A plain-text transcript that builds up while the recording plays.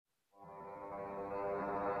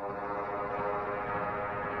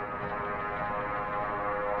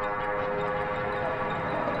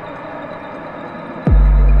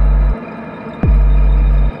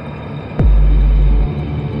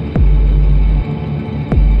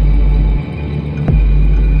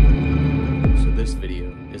This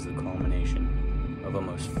video is the culmination of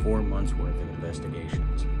almost 4 months worth of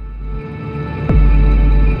investigations.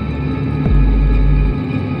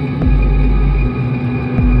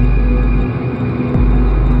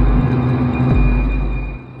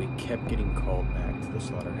 We kept getting called back to the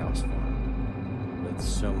Slaughterhouse Farm with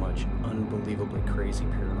so much unbelievably crazy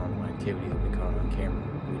paranormal activity that we caught on camera.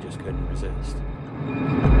 We just couldn't resist.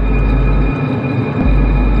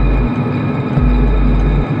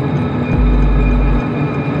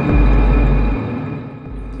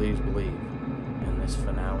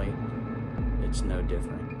 It's no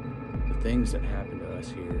different. The things that happened to us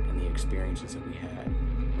here and the experiences that we had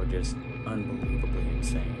were just unbelievably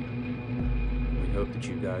insane. We hope that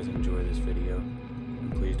you guys enjoy this video,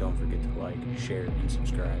 and please don't forget to like, share, and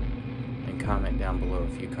subscribe, and comment down below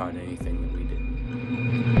if you caught anything that we did.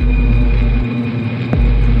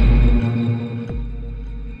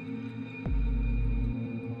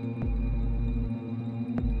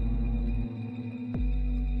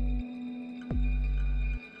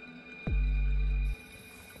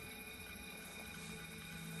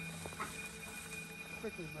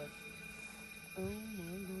 Oh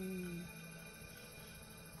my God.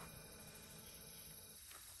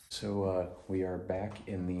 So we are back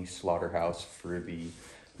in the slaughterhouse for the,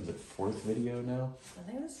 was it 4th video now? I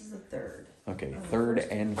think this is the 3rd. Okay, 3rd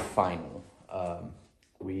and final. I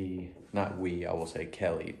will say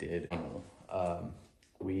Kelly did. I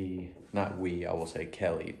will say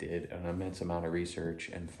Kelly did an immense amount of research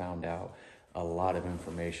and found out a lot of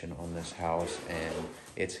information on this house and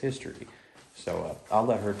its history. So I'll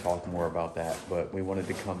let her talk more about that, but we wanted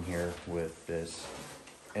to come here with this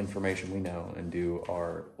information we know and do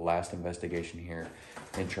our last investigation here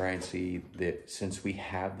and try and see that since we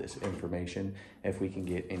have this information, if we can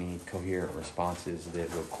get any coherent responses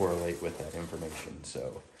that will correlate with that information.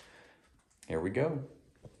 So here we go.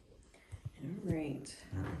 All right.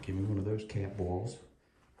 All right, give me one of those cat balls.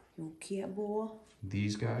 Your cat ball.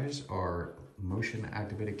 These guys are motion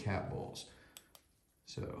activated cat balls.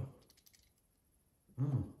 So,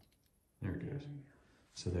 oh, there it goes.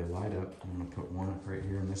 So they light up. I'm gonna put one up right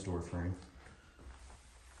here in this door frame.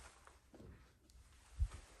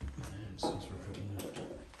 And since we're putting that,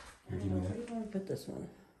 here, give me that. Where do you want to put this one?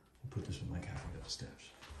 We'll put this one like halfway up the steps.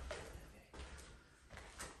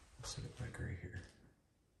 I'll set it back right here.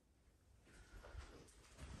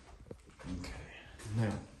 Okay,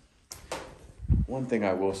 now, one thing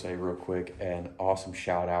I will say real quick, an awesome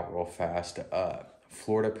shout out real fast,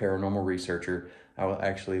 Florida paranormal researcher. I will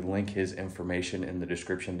actually link his information in the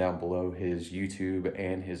description down below, his YouTube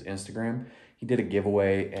and his Instagram. He did a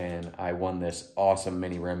giveaway and I won this awesome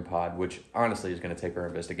mini REM pod, which honestly is going to take our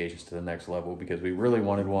investigations to the next level because we really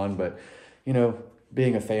wanted one, but you know,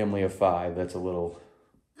 being a family of 5, that's a little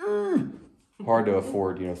hard to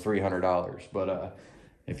afford, you know, $300. But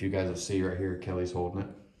if you guys will see right here, Kelly's holding it.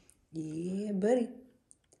 Yeah, buddy.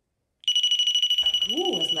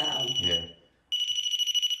 Ooh, it's loud. Yeah.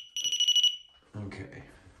 Okay.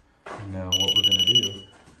 And now what we're going to do.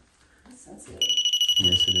 That's sensitive.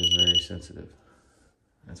 Yes, it is very sensitive.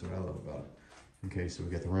 That's what I love about it. Okay, so we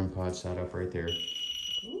got the REM pod set up right there.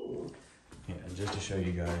 Ooh. Yeah, and just to show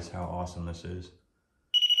you guys how awesome this is.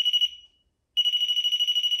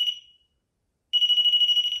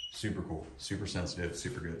 Super cool, super sensitive,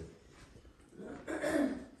 super good.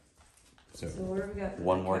 So what have we got?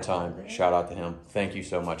 One more time, shout out to him. Thank you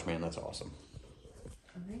so much, man. That's awesome.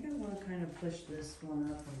 I think I want to kind of push this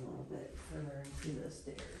one up a little bit further into the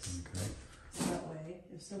stairs. Okay. So that way,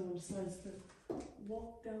 if someone decides to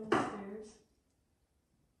walk down the stairs.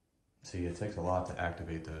 See, it takes a lot to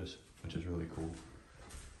activate those, which is really cool.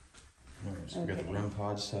 All right, so we got the REM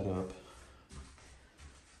pod set up.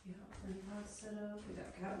 Yeah, REM pod set up. We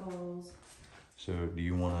got cat balls. So do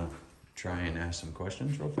you want to try and ask some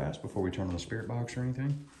questions real fast before we turn on the spirit box or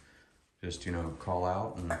anything? Just, you know, call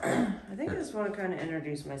out and... I think I just want to kind of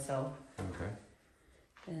introduce myself. Okay.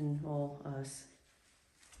 And, well, us.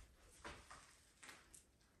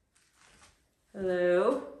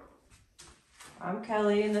 Hello. I'm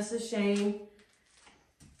Kelly and this is Shane.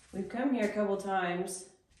 We've come here a couple times.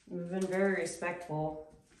 We've been very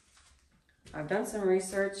respectful. I've done some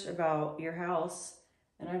research about your house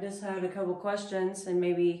and I just had a couple questions and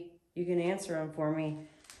maybe you can answer them for me.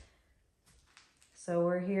 So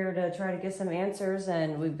we're here to try to get some answers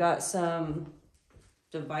and we've got some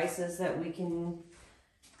devices that we can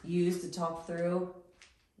use to talk through,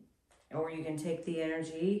 or you can take the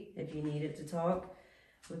energy if you need it to talk.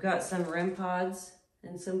 We've got some REM pods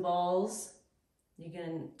and some balls. You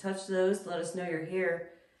can touch those, let us know you're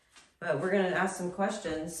here. But we're gonna ask some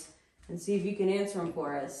questions and see if you can answer them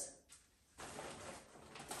for us.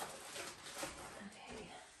 Okay,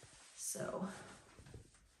 so.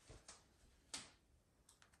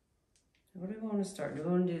 What do we want to start? Do we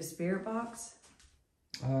want to do a spirit box?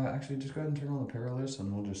 Actually, just go ahead and turn on the Paralyst,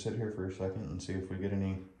 and we'll just sit here for a second and see if we get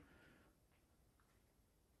any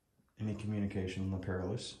communication on the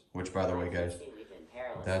Paralyst. Which, by the way, guys,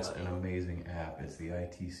 that's an amazing app. It's the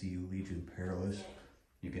ITC Legion Paralyst.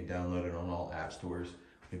 You can download it on all app stores.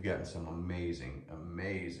 We've gotten some amazing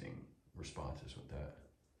responses with that.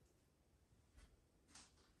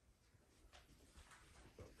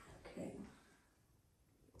 Okay.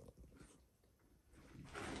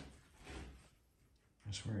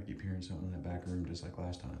 I swear I keep hearing something in that back room just like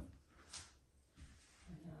last time.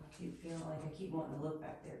 I know, I keep feeling like I keep wanting to look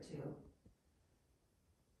back there too.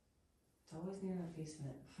 It's always near the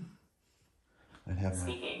basement. I'd have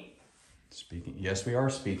Speaking. Yes, we are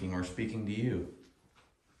speaking. We're speaking to you.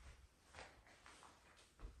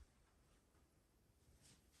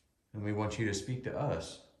 And we want you to speak to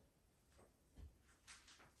us.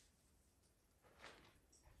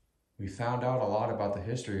 We found out a lot about the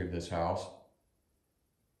history of this house.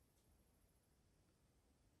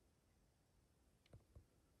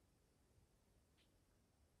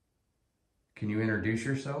 Can you introduce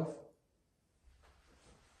yourself?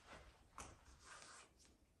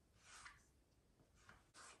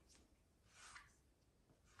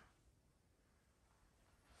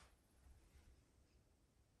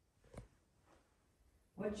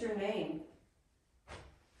 What's your name?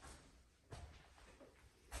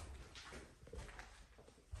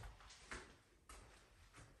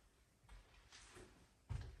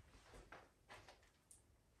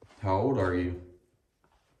 How old are you?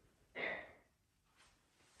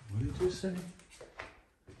 What did you say? It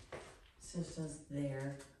just says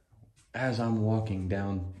there. As I'm walking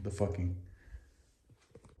down the fucking...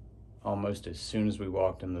 Almost as soon as we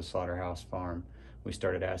walked in the Slaughterhouse Farm, we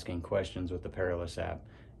started asking questions with the Paralyst app,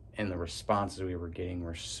 and the responses we were getting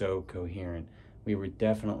were so coherent. We were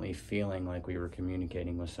definitely feeling like we were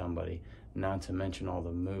communicating with somebody, not to mention all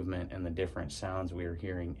the movement and the different sounds we were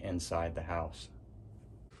hearing inside the house.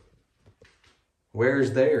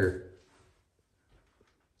 Where's there?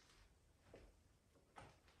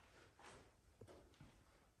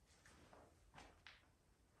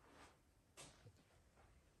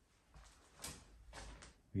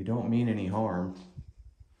 You don't mean any harm.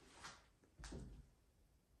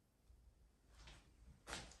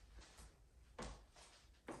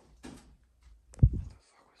 What the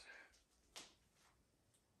fuck was that?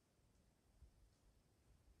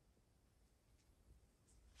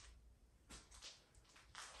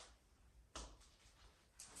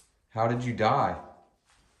 How did you die?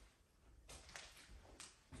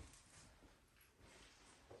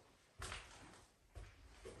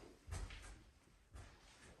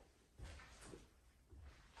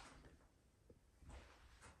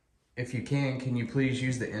 If you can you please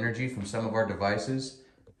use the energy from some of our devices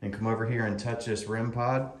and come over here and touch this REM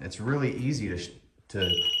pod? It's really easy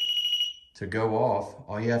to go off.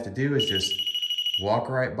 All you have to do is just walk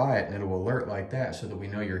right by it and it'll alert like that so that we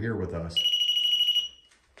know you're here with us.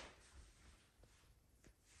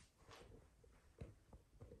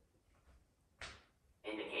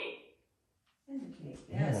 Indicate.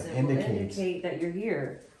 Yes, Yeah, it will indicates. indicate that you're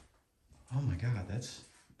here. Oh my God, that's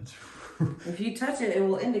If you touch it, it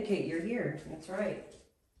will indicate you're here. That's right.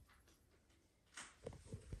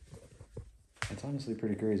 That's honestly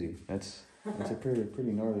pretty crazy. That's a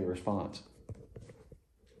pretty gnarly response.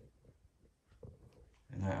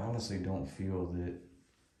 And I honestly don't feel that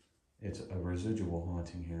it's a residual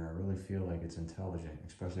haunting here. I really feel like it's intelligent,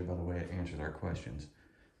 especially by the way it answers our questions,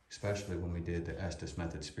 especially when we did the Estes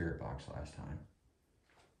method spirit box last time.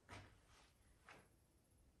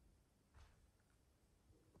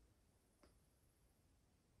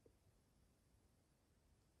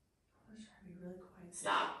 I'm trying to be really quiet.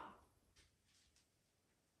 Stop.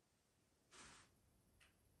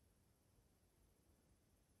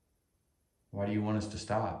 Why do you want us to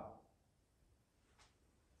stop?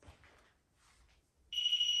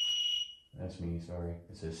 That's me, sorry.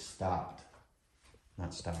 It says stopped,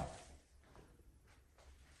 not stop.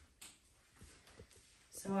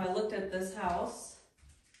 So I looked at this house,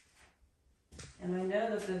 and I know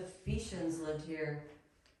that the Phoenicians lived here.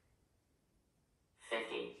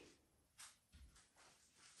 50.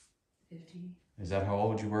 50. Is that how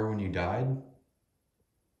old you were when you died?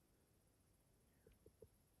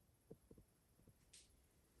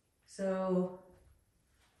 So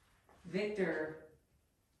Victor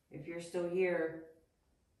if you're still here,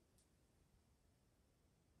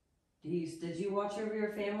 did you watch over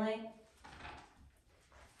your family?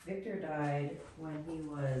 Victor died when he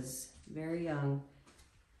was very young.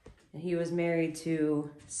 And he was married to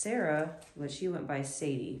Sarah, but she went by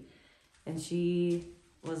Sadie. And she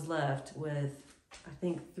was left with, I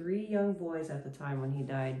think, 3 young boys at the time when he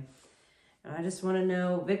died. And I just want to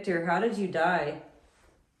know, Victor, how did you die?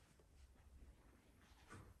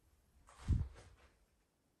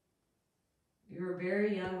 You were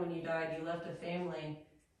very young when you died. You left a family.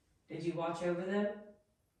 Did you watch over them?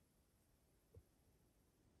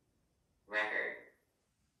 Record.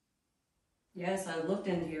 Yes, I looked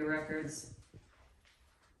into your records.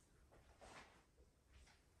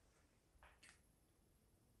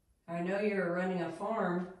 I know you were running a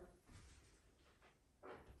farm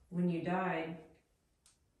when you died.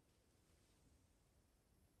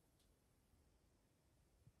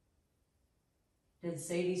 Did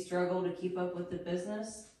Sadie struggle to keep up with the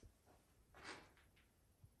business?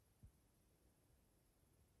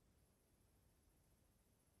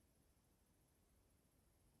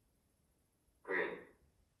 Grew.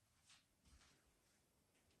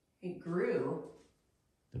 It grew.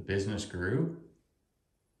 The business grew?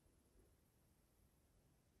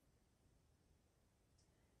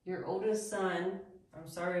 Your oldest son, I'm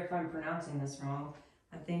sorry if I'm pronouncing this wrong,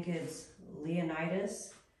 I think it's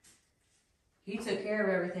Leonidas. He took care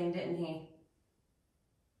of everything, didn't he?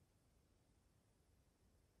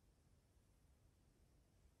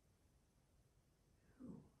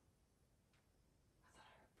 I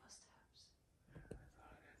thought I heard footsteps. I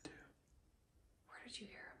thought I did too. Where did you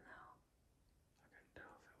hear him though? I couldn't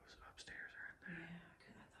tell if it was upstairs or in there.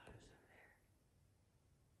 Yeah, I thought it was in there.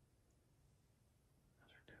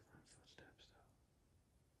 Those are different footsteps though.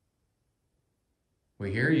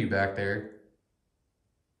 We hear you back there.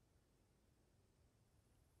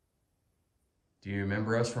 Do you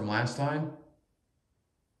remember us from last time?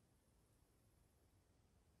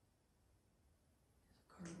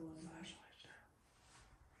 Flashlights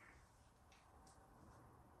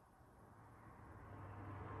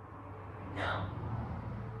No.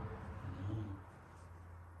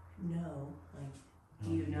 No, like, do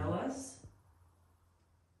you know us?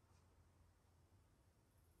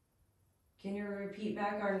 Can you repeat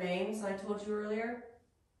back our names I told you earlier?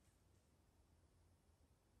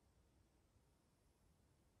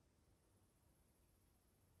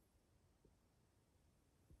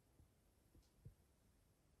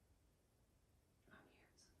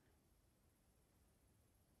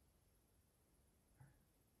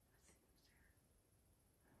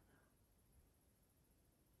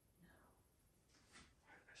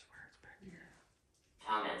 I swear it's back here.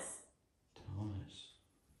 Thomas. Thomas.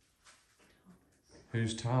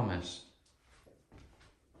 Who's Thomas?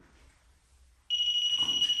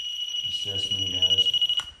 It's just me, guys.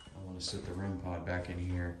 I want to sit the REM pod back in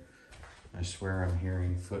here. I swear I'm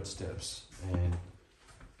hearing footsteps and...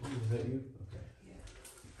 Oh, is that you? Okay. Yeah.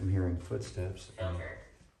 I'm hearing footsteps Filter.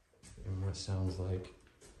 and what sounds like...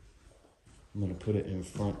 I'm going to put it in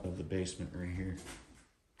front of the basement right here.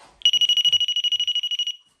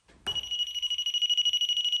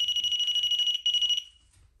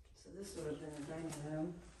 So this would have been the dining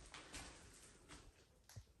room.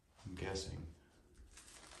 I'm guessing.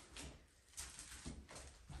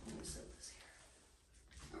 Let me set this here.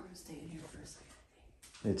 I'm gonna stay in here for a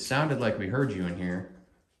second. It sounded like we heard you in here.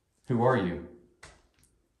 Who are you?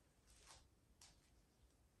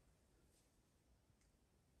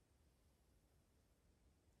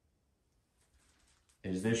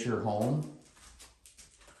 Is this your home?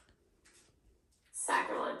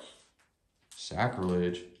 Sacrilege.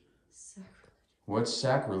 Sacrilege? Sacrilege. What's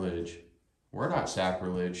sacrilege? We're not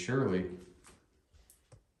sacrilege, surely.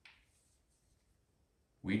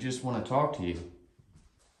 We just want to talk to you.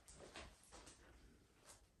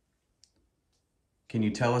 Can you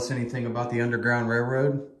tell us anything about the Underground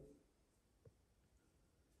Railroad?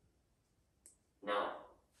 No.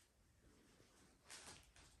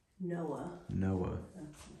 Noah. Noah.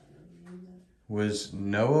 That's not a name, Was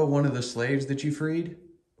Noah one of the slaves that you freed?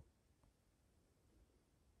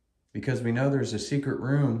 Because we know there's a secret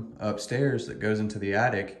room upstairs that goes into the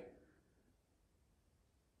attic.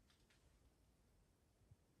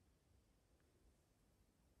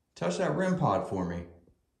 Touch that REM pod for me.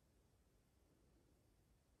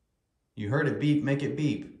 You heard it beep, make it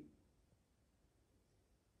beep.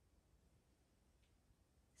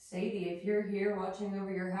 Sadie, if you're here watching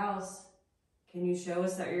over your house, can you show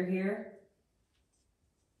us that you're here?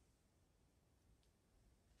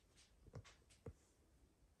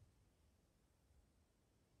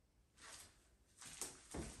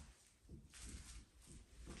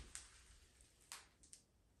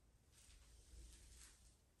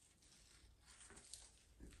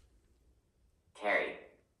 Terry.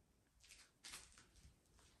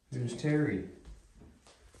 Who's Terry?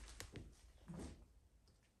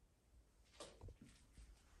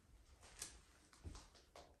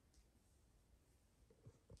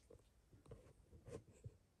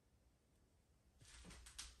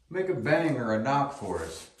 Make a bang or a knock for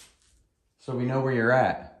us, so we know where you're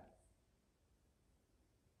at.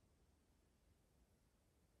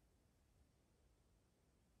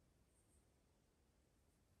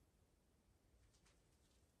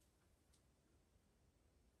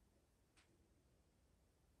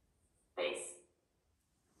 Base.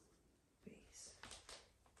 Base.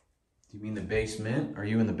 Do you mean the basement? Are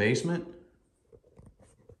you in the basement?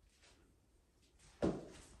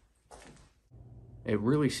 It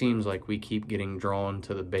really seems like we keep getting drawn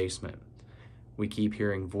to the basement. We keep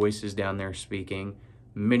hearing voices down there speaking.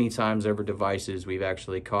 Many times over devices, we've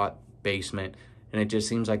actually caught basement, and it just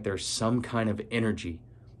seems like there's some kind of energy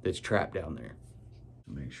that's trapped down there.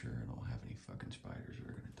 Make sure I don't have any fucking spiders that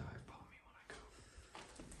are gonna dive upon me when I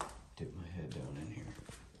go. Dip my head down in here.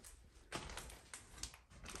 I'm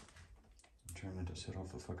trying not to sit off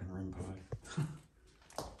the fucking rim pod.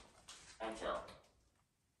 Until.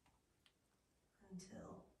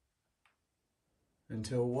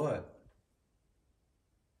 Until what?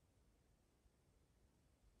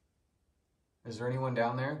 Is there anyone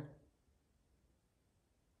down there?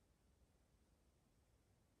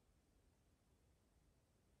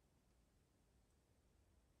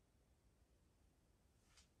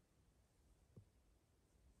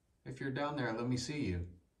 If you're down there, let me see you.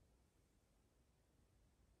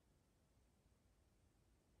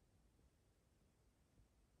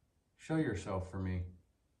 Show yourself for me.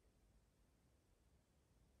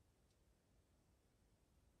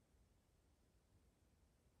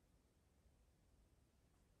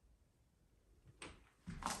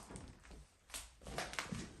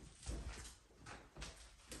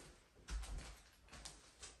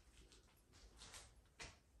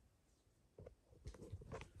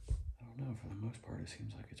 I don't know, for the most part, it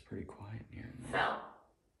seems like it's pretty quiet in here. Fell.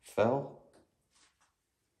 Fell?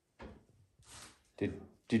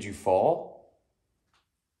 Did you fall?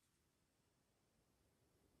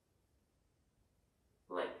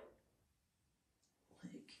 Lick.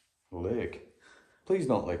 Lick. Please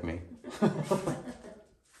don't lick me. Well,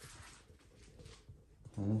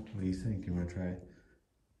 what do you think? You want to try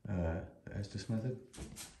the Estes method?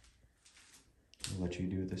 I'll let you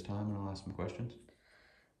do it this time and I'll ask some questions.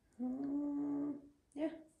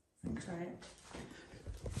 Yeah, try it.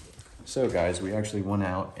 So guys, we actually went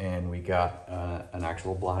out and we got an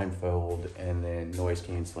actual blindfold and then noise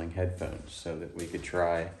canceling headphones so that we could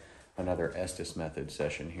try another Estes method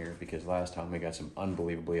session here, because last time we got some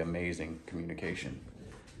unbelievably amazing communication.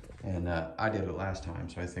 And I did it last time,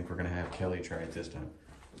 so I think we're gonna have Kelly try it this time.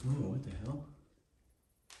 Oh, what the hell?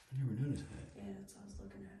 I never noticed that. Yeah, that's what I was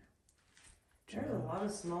looking at. There's a lot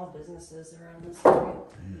of small businesses around this area.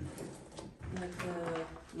 Like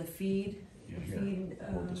the feed. Yeah, the here, feed.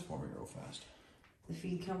 hold this for me real fast. The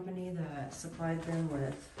feed company that supplied them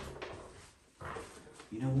with.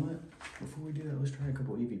 You know what? Before we do that, let's try a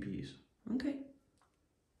couple EVPs. Okay.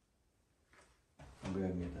 I'll go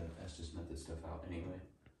ahead and get the Estes method stuff out anyway.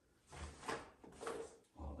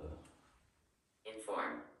 All the...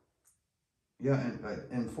 Inform. Yeah, and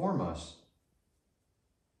inform us.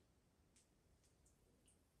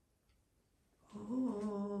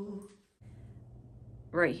 Oh.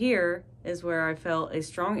 Right here is where I felt a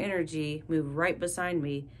strong energy move right beside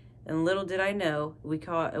me, and little did I know we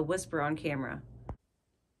caught a whisper on camera.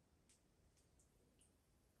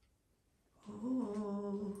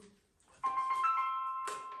 Oh.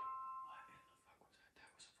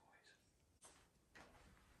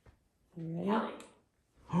 You ready?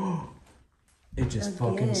 Kelly. It just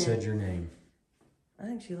fucking said your name. I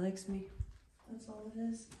think she likes me. That's all it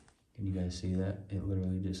is. Can you guys see that? It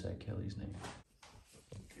literally just said Kelly's name.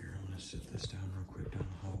 Here, I'm gonna sit this down real quick down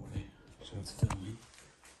the hallway so it's filming,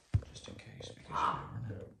 just in case, because you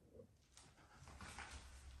never know.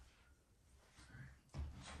 Alright, I'm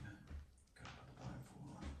just gonna go put the blindfold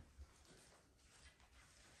on.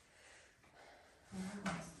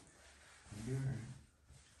 You alright?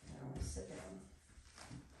 I want to sit down.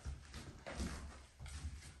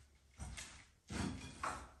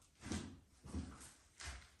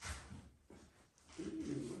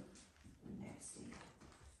 Ooh, nasty.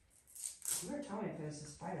 You were telling me if there was a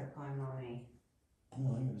spider climbing on me.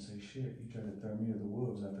 Oh, I ain't gonna say shit. You tried to throw me to the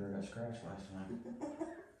wolves after I got scratched last time.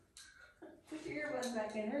 Put your earbuds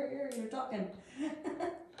back in. Hurry, you're talking.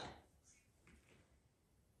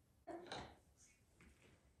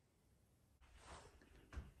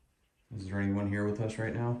 Is there anyone here with us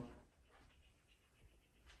right now?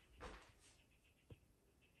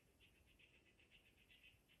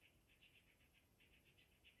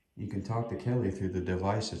 You can talk to Kelly through the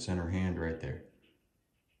device that's in her hand right there.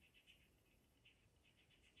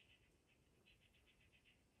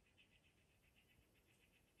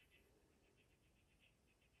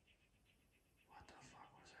 What the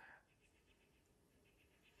fuck was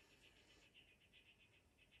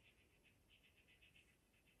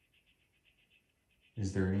that?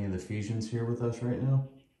 Is there any of the Ephesians here with us right now?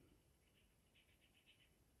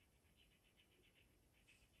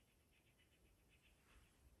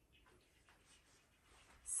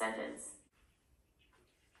 Sentence.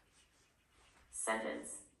 Sentence.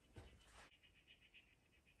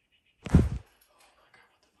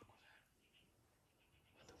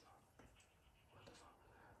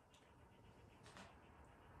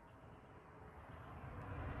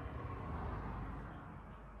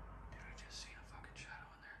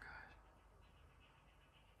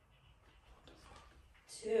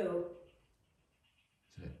 Two.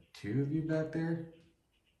 Is that two of you back there?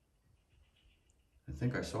 I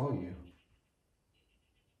think I saw you.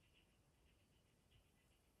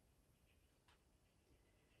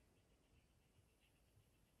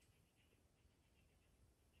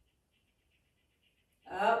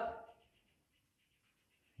 Up.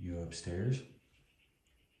 You upstairs?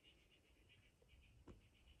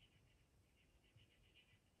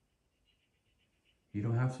 You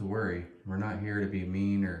don't have to worry. We're not here to be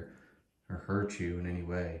mean or hurt you in any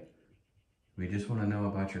way. We just want to know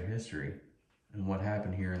about your history and what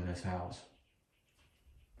happened here in this house.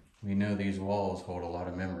 We know these walls hold a lot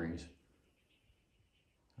of memories,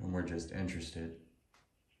 and we're just interested.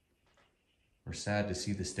 We're sad to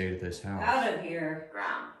see the state of this house. Out of here.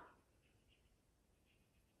 Ground.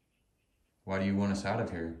 Why do you want us out of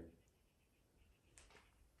here?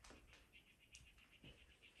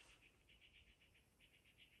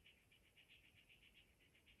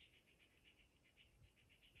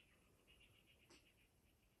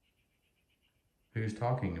 Who's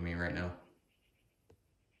talking to me right now?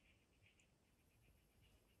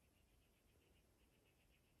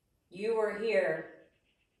 You were here.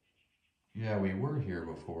 Yeah, we were here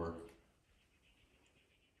before.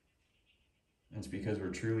 It's because we're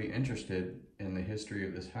truly interested in the history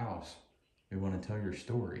of this house. We want to tell your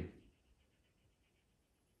story.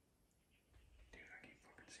 Dude, I keep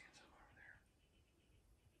fucking seeing something over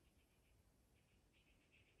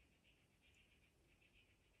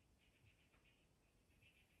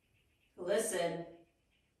there. Listen.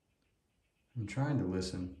 I'm trying to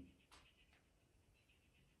listen.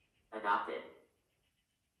 Adopted.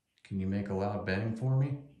 Can you make a loud bang for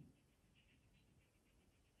me?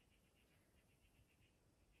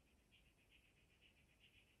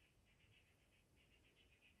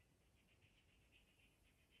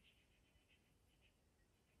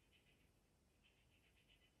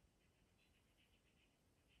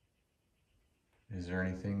 Is there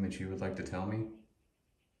anything that you would like to tell me?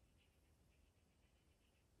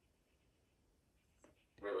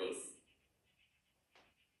 Release.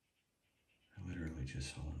 I literally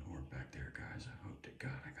just saw an orb back there, guys. I hope to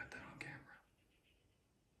God I got that on camera.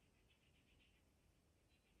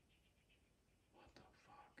 What the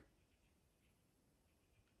fuck?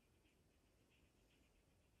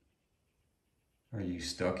 Are you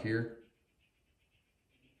stuck here?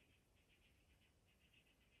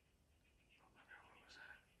 Oh my God, what was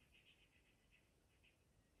that?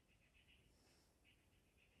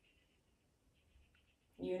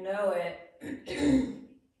 You know it. I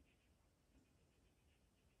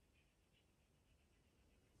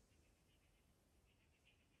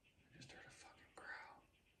just heard a fucking growl.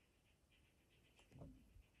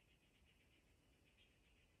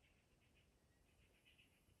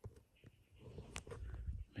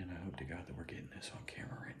 Man, I hope to God that we're getting this on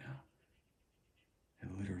camera right now. It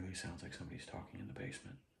literally sounds like somebody's talking in the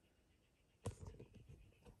basement.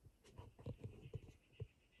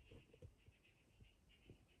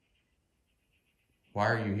 Why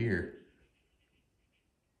are you here?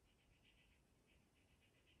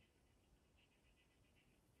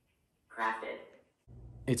 Crafted.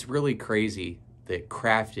 It's really crazy that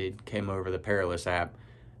Crafted came over the Perilous app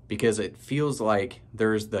because it feels like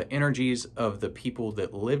there's the energies of the people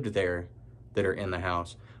that lived there that are in the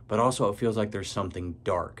house, but also it feels like there's something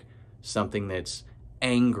dark, something that's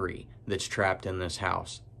angry that's trapped in this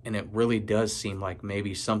house. And it really does seem like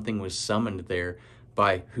maybe something was summoned there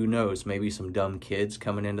by, who knows, maybe some dumb kids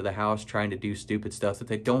coming into the house trying to do stupid stuff that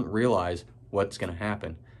they don't realize what's going to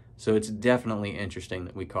happen. So it's definitely interesting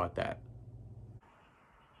that we caught that.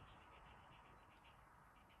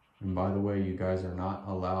 And by the way, you guys are not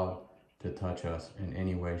allowed to touch us in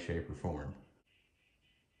any way, shape, or form.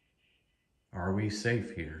 Are we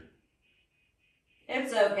safe here?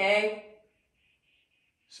 It's okay.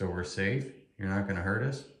 So we're safe? You're not gonna hurt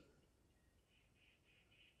us?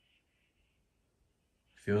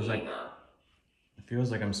 Feels like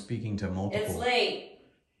I'm speaking to multiple. It's late.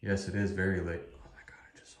 Yes, it is very late. Oh my god,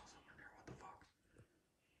 I just saw someone here. What the fuck?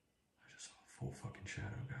 I just saw a full fucking shadow,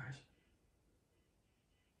 guys.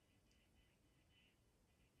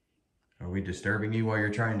 Are we disturbing you while you're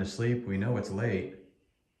trying to sleep? We know it's late.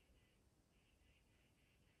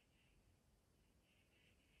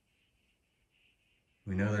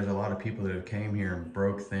 We know there's a lot of people that have came here and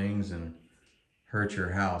broke things and hurt your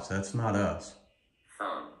house. That's not us.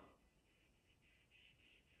 Phone.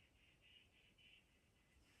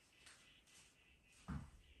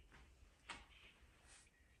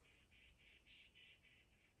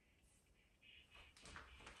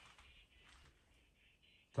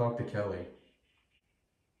 Talk to Kelly.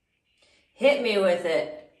 Hit me with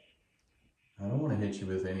it. I don't want to hit you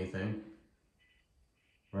with anything.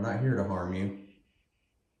 We're not here to harm you.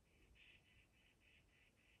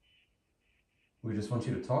 We just want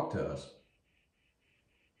you to talk to us.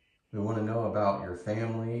 We want to know about your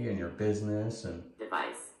family and your business and...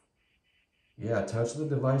 Device. Yeah, touch the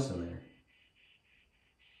device in there.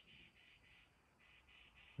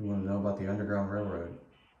 We want to know about the Underground Railroad.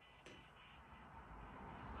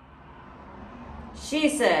 She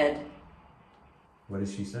said. What did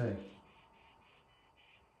she say?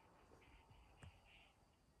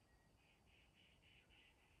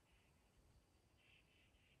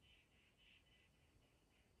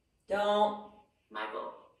 Don't.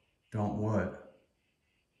 Michael. Don't what?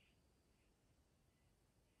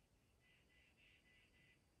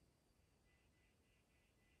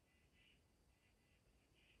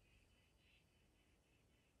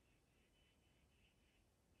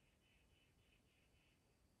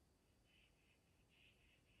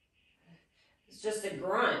 It's just a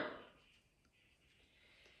grunt.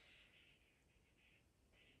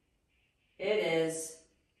 It is.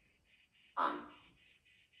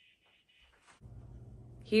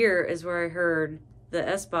 Here is where I heard the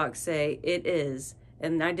S-Box say, "It is."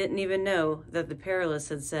 And I didn't even know that the Perilous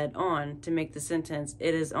had said "on" to make the sentence,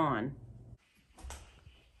 "It is on."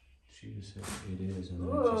 She just said it is, and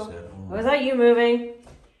then it just said on. Was that you moving?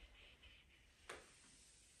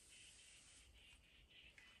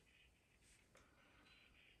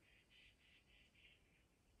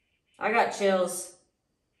 I got chills.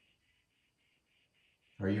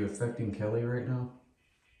 Are you affecting Kelly right now?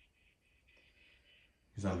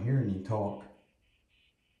 Because I'm hearing you talk.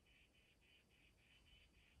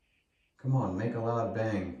 Come on, make a loud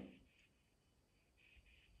bang.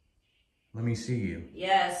 Let me see you.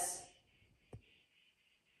 Yes.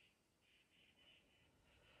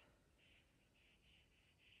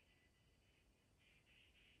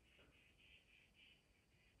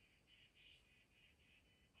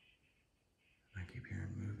 I keep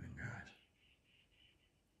hearing moving, guys.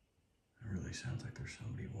 It really sounds like there's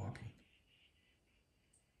somebody walking.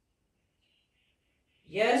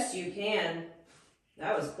 Yes, you can.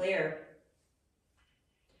 That was clear.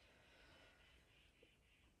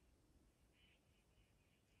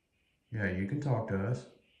 Yeah, you can talk to us.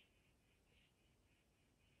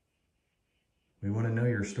 We want to know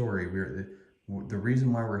your story. The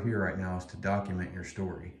reason why we're here right now is to document your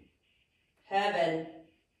story. Heaven.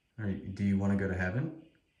 Do you want to go to heaven?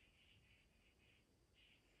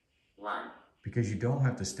 1. Because you don't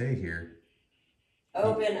have to stay here.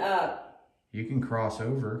 Open up. You can cross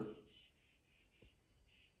over.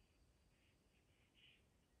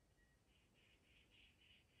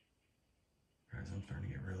 Guys, I'm starting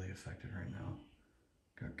to get really affected right now.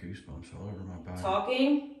 Got goosebumps all over my body.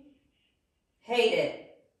 Talking. Hate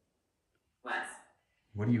it. West.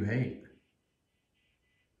 What do you hate?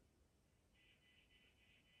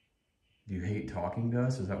 Do you hate talking to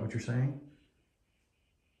us? Is that what you're saying?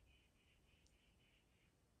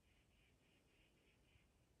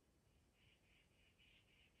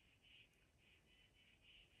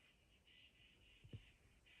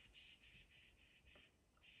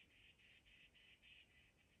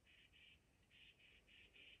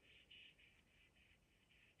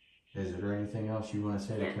 Is there anything else you want to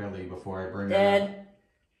say to Kelly before I bring her up? Dead.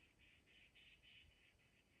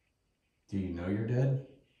 Do you know you're dead?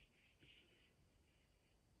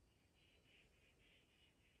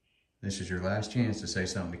 This is your last chance to say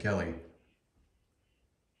something to Kelly.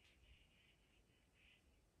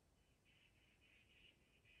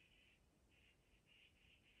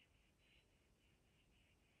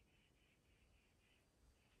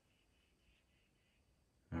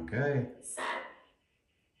 Okay. Set.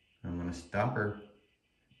 I'm going to stop her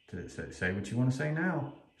to say what you want to say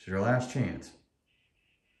now. This is your last chance.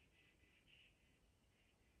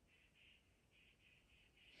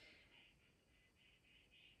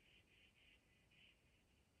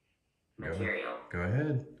 material. Go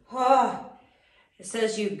ahead. It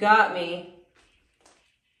says you got me.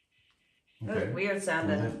 That Okay. was weird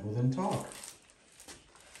sounding. Well then talk.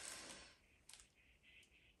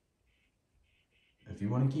 If you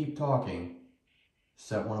want to keep talking,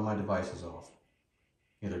 set one of my devices off.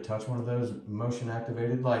 Either touch one of those motion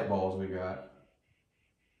activated light bulbs we got,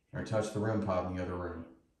 or touch the REM pod in the other room.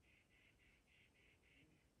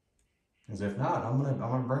 Because if not, I'm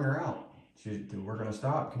gonna bring her out. We're gonna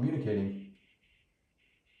stop communicating.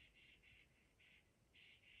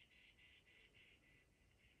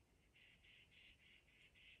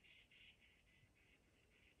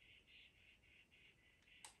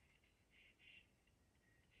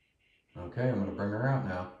 Okay, I'm gonna bring her out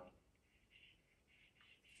now.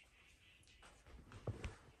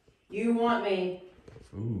 You want me.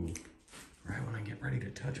 Ooh, right when I get ready to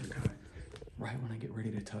touch her, guys. Right when I get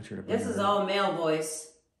ready to touch her to bring This her is out. all male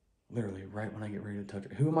voice. Literally, right when I get ready to touch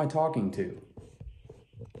her. Who am I talking to?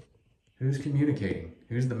 Who's communicating?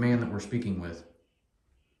 Who's the man that we're speaking with?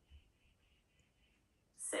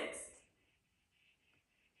 6.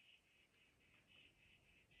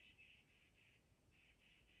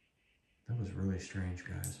 That was really strange,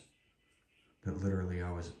 guys. That literally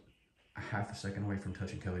I was a half a second away from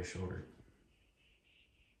touching Kelly's shoulder.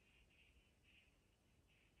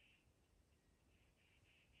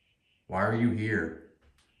 Why are you here?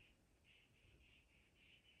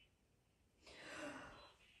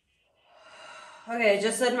 Okay, I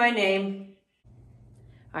just said my name.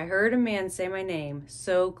 I heard a man say my name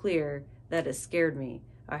so clear that it scared me.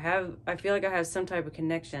 I feel like I have some type of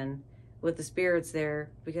connection with the spirits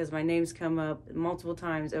there because my name's come up multiple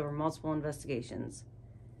times over multiple investigations.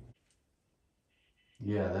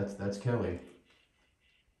 Yeah, that's Kelly.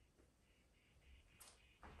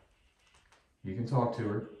 You can talk to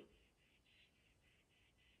her.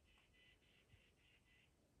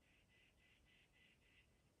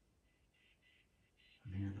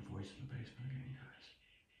 I'm hearing the voice in the basement again, guys.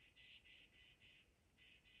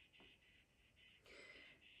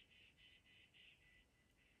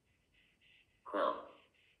 Quill.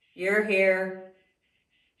 You're here.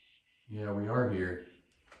 Yeah, we are here.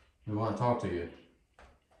 We want to talk to you.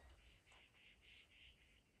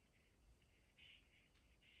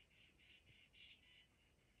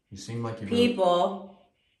 You seem like you People.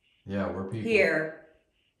 Yeah, we're people. Here.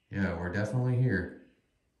 Yeah, we're definitely here.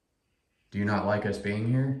 Do you not like us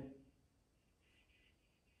being here?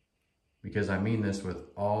 Because I mean this with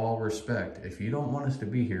all respect. If you don't want us to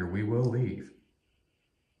be here, we will leave.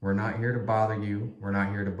 We're not here to bother you. We're not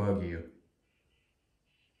here to bug you.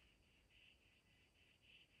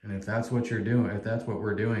 And if that's what you're doing, if that's what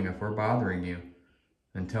we're doing, if we're bothering you,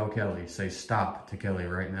 then tell Kelly. Say stop to Kelly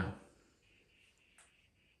right now.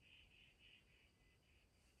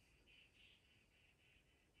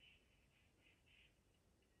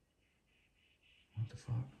 What the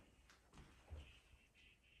fuck?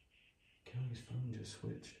 Kelly's phone just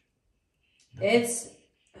switched.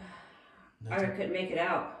 I couldn't make it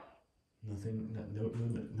out.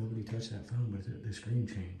 Nobody touched that phone, but the screen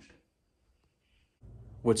changed.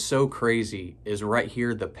 What's so crazy is right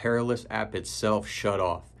here, the Perilous app itself shut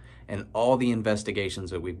off. And all the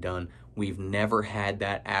investigations that we've done, we've never had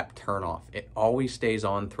that app turn off. It always stays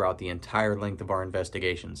on throughout the entire length of our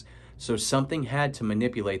investigations. So something had to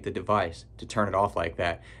manipulate the device to turn it off like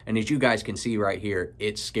that. And as you guys can see right here,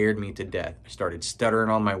 it scared me to death. I started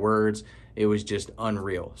stuttering on my words. It was just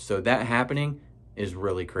unreal. So that happening is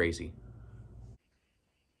really crazy.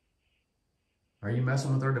 Are you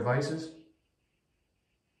messing with our devices?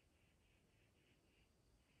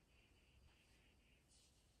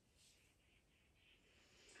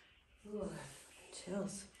 Ooh,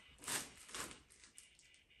 chills.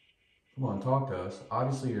 Come on, talk to us.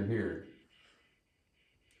 Obviously you're here.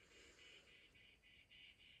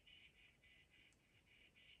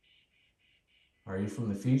 Are you from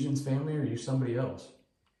the Ephesians family or are you somebody else?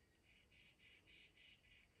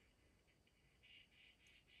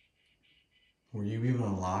 Were you even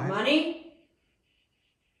alive? Money?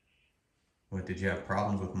 What, did you have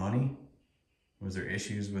problems with money? Was there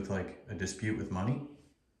issues with like a dispute with money?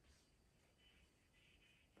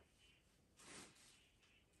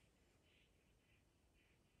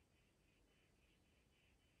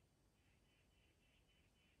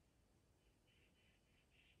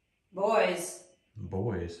 Boys.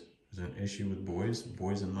 Boys. Is there an issue with boys?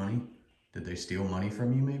 Boys and money? Did they steal money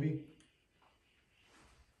from you maybe?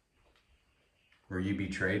 Were you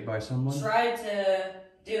betrayed by someone? Tried to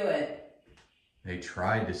do it. They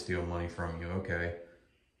tried to steal money from you, okay.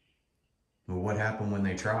 Well, what happened when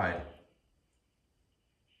they tried?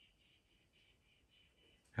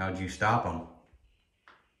 How'd you stop them?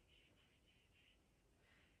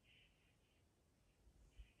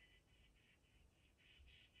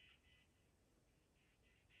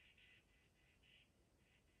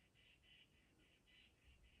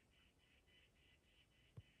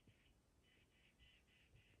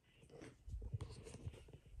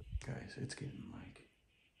 guys, it's getting like,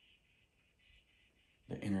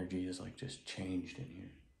 the energy is like just changed in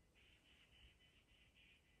here.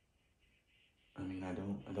 I mean, I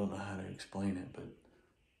don't know how to explain it, but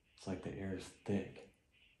it's like the air is thick.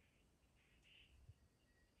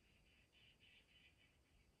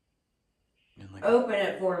 And like, Open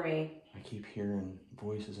it for me. I keep hearing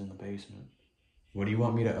voices in the basement. What do you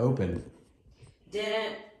want me to open?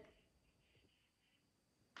 Didn't.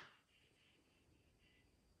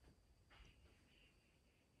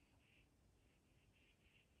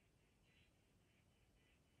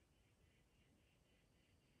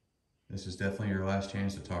 This is definitely your last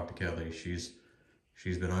chance to talk to Kelly. She's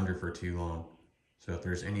been under for too long. So if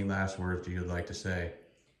there's any last words you'd like to say,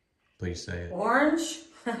 please say it. Orange?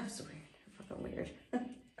 That's weird. Fucking weird.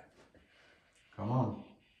 Come on.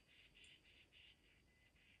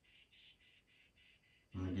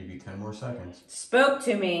 I'm gonna give you 10 more seconds. Spoke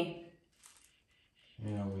to me.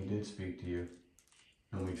 Yeah, we did speak to you.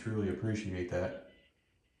 And we truly appreciate that.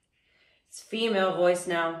 It's female voice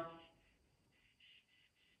now.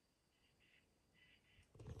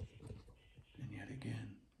 And yet again,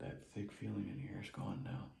 that thick feeling in here is gone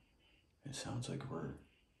now. It sounds like we're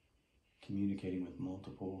communicating with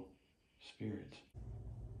multiple spirits.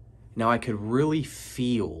 Now I could really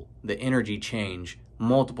feel the energy change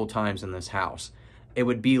multiple times in this house. It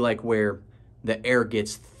would be like where the air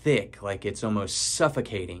gets thick, like it's almost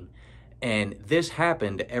suffocating. And this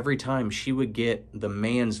happened every time she would get the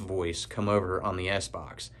man's voice come over on the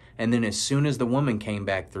S-Box. And then as soon as the woman came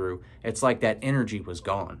back through, it's like that energy was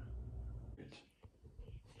gone.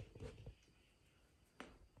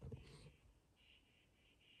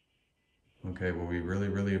 Okay, well, we really,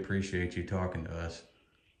 really appreciate you talking to us.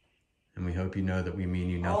 And we hope you know that we mean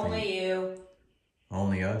you nothing. Only you.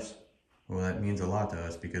 Only us? Well, that means a lot to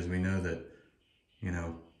us because we know that, you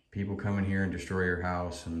know, people come in here and destroy your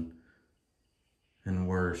house, and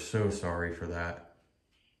we're so sorry for that.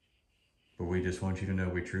 But we just want you to know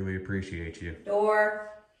we truly appreciate you. Door.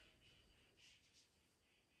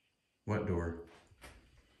 What door?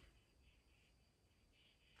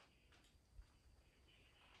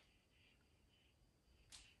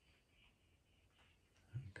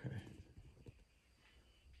 Okay.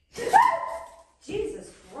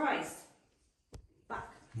 Jesus Christ.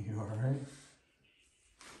 Fuck. You alright?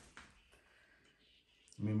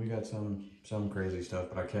 I mean, we got some crazy stuff,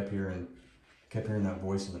 but I kept hearing that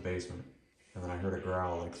voice in the basement. And then I heard a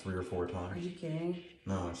growl like 3 or 4 Are times. you kidding?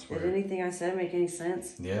 No, I swear. Did anything I said make any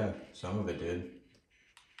sense? Yeah, some of it did.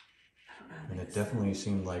 I don't know. how to And make it this definitely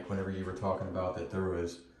seemed like whenever you were talking about that there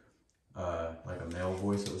was like a male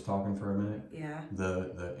voice that was talking for a minute. Yeah.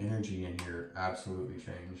 The energy in here absolutely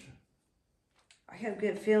changed. I kept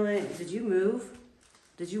good feeling. Did you move?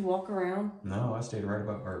 Did you walk around? No, I stayed right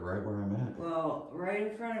where I'm at. Well, right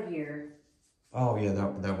in front of here. Oh yeah,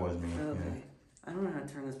 that was me. Okay. Yeah. I don't know how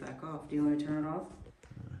to turn this back off. Do you want me to turn it off?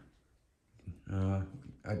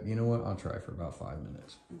 You know what? I'll try for about 5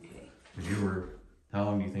 minutes. Okay. How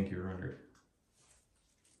long do you think you were under?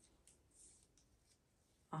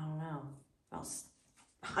 I don't know.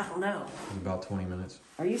 I don't know. About 20 minutes.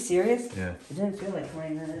 Are you serious? Yeah. It didn't feel like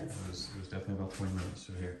 20 minutes. It was definitely about 20 minutes.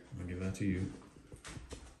 So here, I'm gonna give that to you.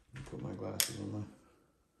 Put my glasses on.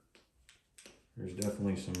 There's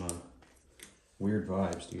definitely some weird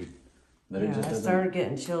vibes, dude. That Yeah, I started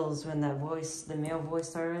getting chills when that voice, the male voice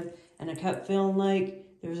started, and I kept feeling like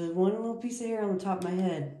there was this one little piece of hair on the top of my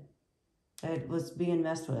head that was being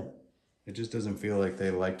messed with. It just doesn't feel like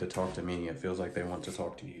they like to talk to me. It feels like they want to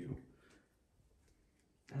talk to you.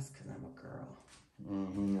 That's because I'm a girl.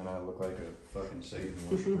 Mm-hmm, and I look like a fucking Satan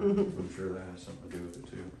worshiper. I'm sure that has something to do with it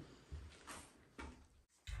too.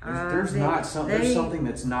 There's something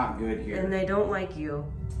that's not good here. And they don't like you.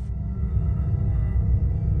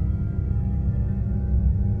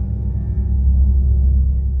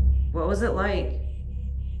 What was it like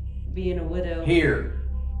being a widow? Here.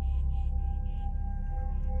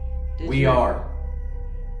 Did We you- are.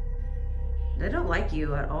 They don't like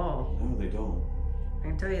you at all. No, they don't. I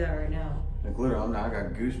can tell you that right now. Like literally, I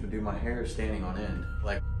got goosebumps, dude. My hair is standing on end.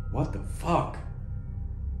 Like, what the fuck?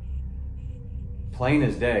 Plain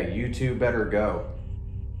as day. You two better go.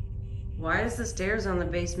 Why is the stairs on the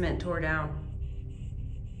basement tore down?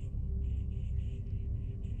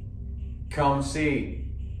 Come see.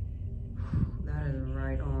 That is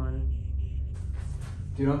right on.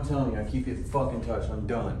 Dude, I'm telling you, I keep you fucking touched. I'm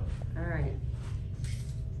done. All right.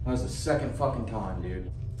 That was the second fucking time,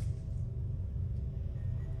 dude.